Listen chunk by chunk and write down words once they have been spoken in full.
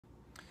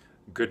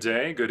Good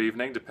day, good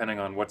evening, depending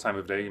on what time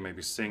of day you may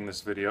be seeing this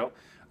video.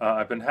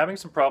 I've been having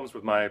some problems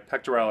with my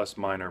pectoralis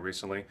minor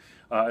recently.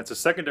 It's a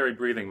secondary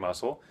breathing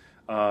muscle,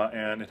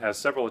 and it has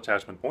several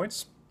attachment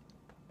points,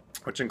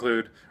 which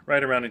include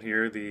right around in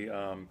here the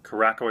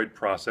coracoid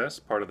process,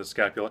 part of the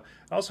scapula.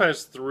 It also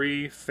has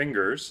three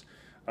fingers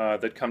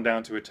that come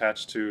down to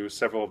attach to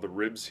several of the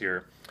ribs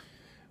here.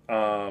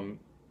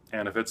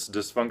 And if it's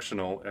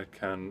dysfunctional, it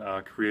can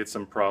create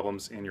some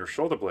problems in your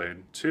shoulder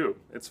blade too,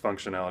 its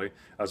functionality,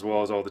 as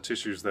well as all the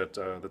tissues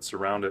that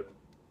surround it.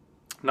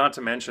 Not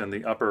to mention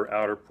the upper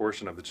outer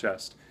portion of the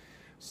chest.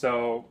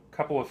 So a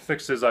couple of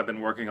fixes I've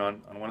been working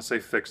on, I don't want to say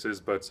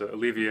fixes, but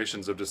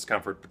alleviations of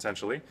discomfort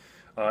potentially,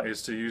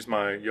 is to use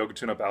my Yoga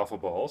Tune-Up Alpha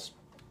balls.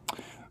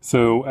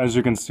 So as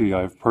you can see,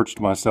 I've perched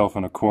myself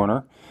in a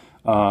corner,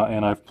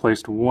 and I've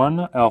placed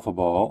one alpha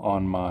ball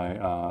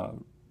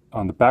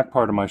on the back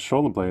part of my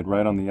shoulder blade,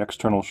 right on the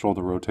external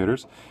shoulder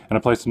rotators, and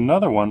I placed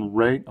another one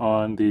right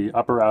on the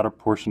upper outer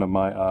portion of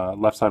my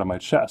left side of my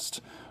chest,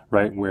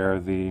 right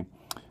where the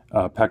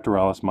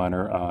pectoralis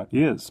minor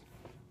is.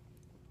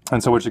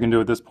 And so what you can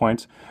do at this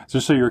point is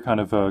just so you're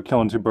kind of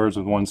killing two birds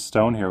with one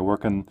stone here,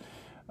 working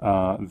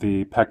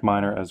the pec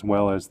minor as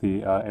well as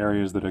the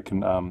areas that it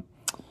can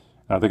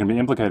that can be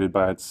implicated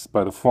by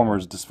the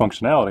former's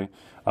dysfunctionality.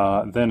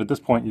 Then at this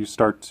point you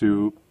start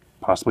to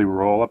possibly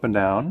roll up and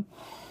down.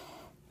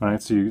 Right,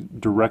 so you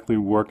directly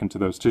work into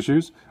those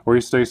tissues, or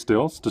you stay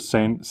still,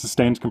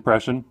 sustained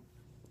compression,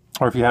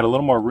 or if you had a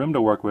little more room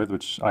to work with,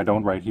 which I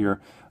don't right here,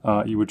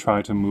 you would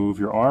try to move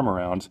your arm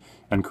around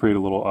and create a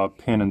little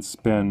pin and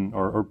spin,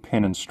 or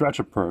pin and stretch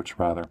approach,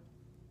 rather.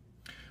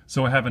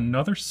 So I have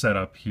another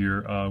setup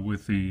here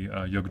with the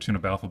Yoga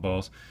Tune-Up Alpha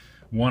balls,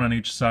 one on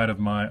each side of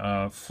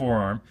my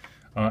forearm,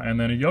 and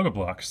then a yoga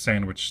block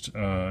sandwiched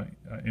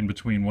in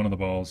between one of the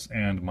balls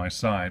and my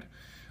side.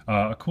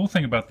 A cool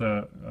thing about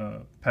the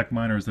pec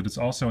minor is that it's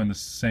also in the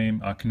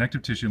same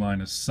connective tissue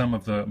line as some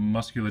of the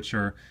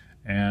musculature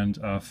and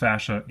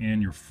fascia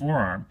in your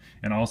forearm,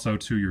 and also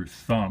to your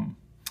thumb,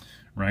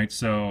 right?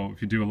 So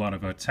if you do a lot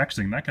of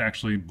texting, that can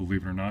actually,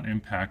 believe it or not,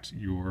 impact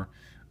your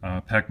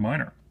pec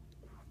minor.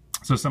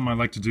 So something I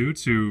like to do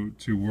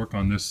to work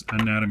on this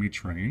anatomy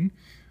train,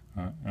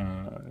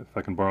 if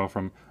I can borrow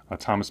from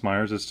Thomas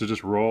Myers, is to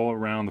just roll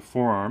around the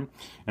forearm,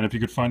 and if you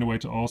could find a way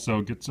to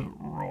also get to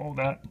roll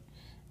that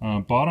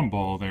bottom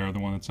ball there, the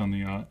one that's on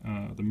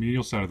the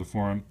medial side of the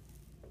forearm,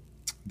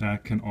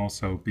 that can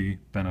also be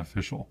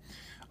beneficial.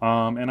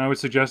 And I would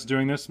suggest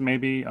doing this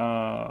maybe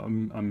a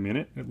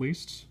minute at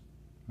least.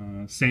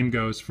 Same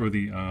goes for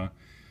the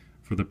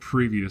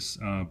previous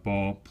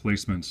ball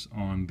placements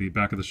on the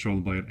back of the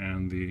shoulder blade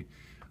and the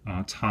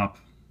top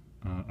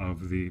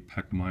of the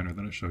pec minor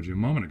that I showed you a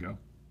moment ago.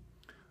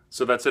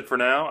 So that's it for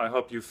now. I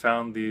hope you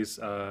found these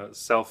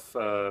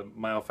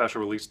myofascial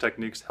release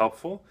techniques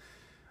helpful.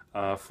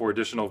 For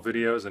additional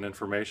videos and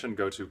information,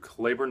 go to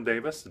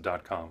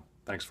claibornedavis.com.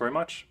 Thanks very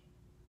much.